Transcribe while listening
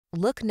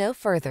Look no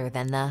further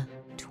than the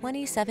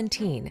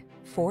 2017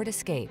 Ford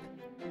Escape.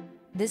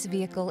 This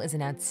vehicle is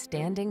an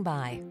outstanding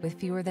buy with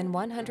fewer than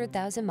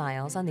 100,000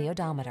 miles on the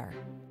odometer.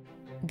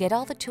 Get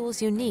all the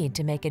tools you need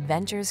to make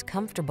adventures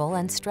comfortable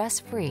and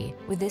stress-free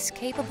with this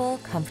capable,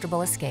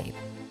 comfortable Escape.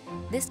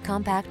 This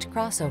compact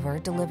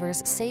crossover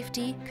delivers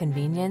safety,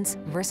 convenience,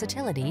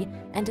 versatility,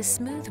 and a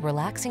smooth,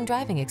 relaxing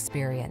driving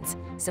experience,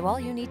 so all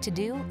you need to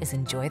do is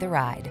enjoy the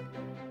ride.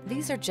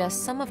 These are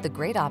just some of the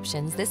great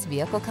options this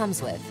vehicle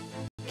comes with: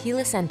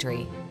 keyless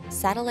entry,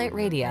 satellite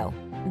radio,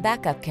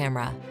 backup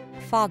camera,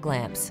 fog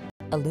lamps,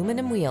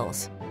 aluminum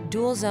wheels,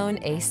 dual zone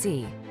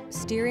AC,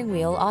 steering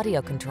wheel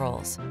audio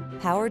controls,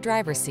 power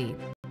driver seat,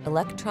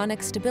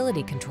 electronic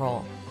stability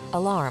control,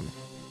 alarm.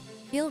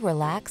 Feel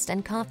relaxed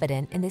and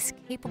confident in this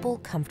capable,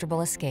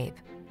 comfortable Escape.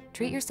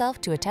 Treat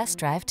yourself to a test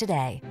drive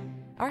today.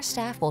 Our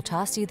staff will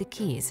toss you the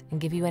keys and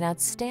give you an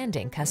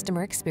outstanding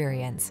customer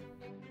experience.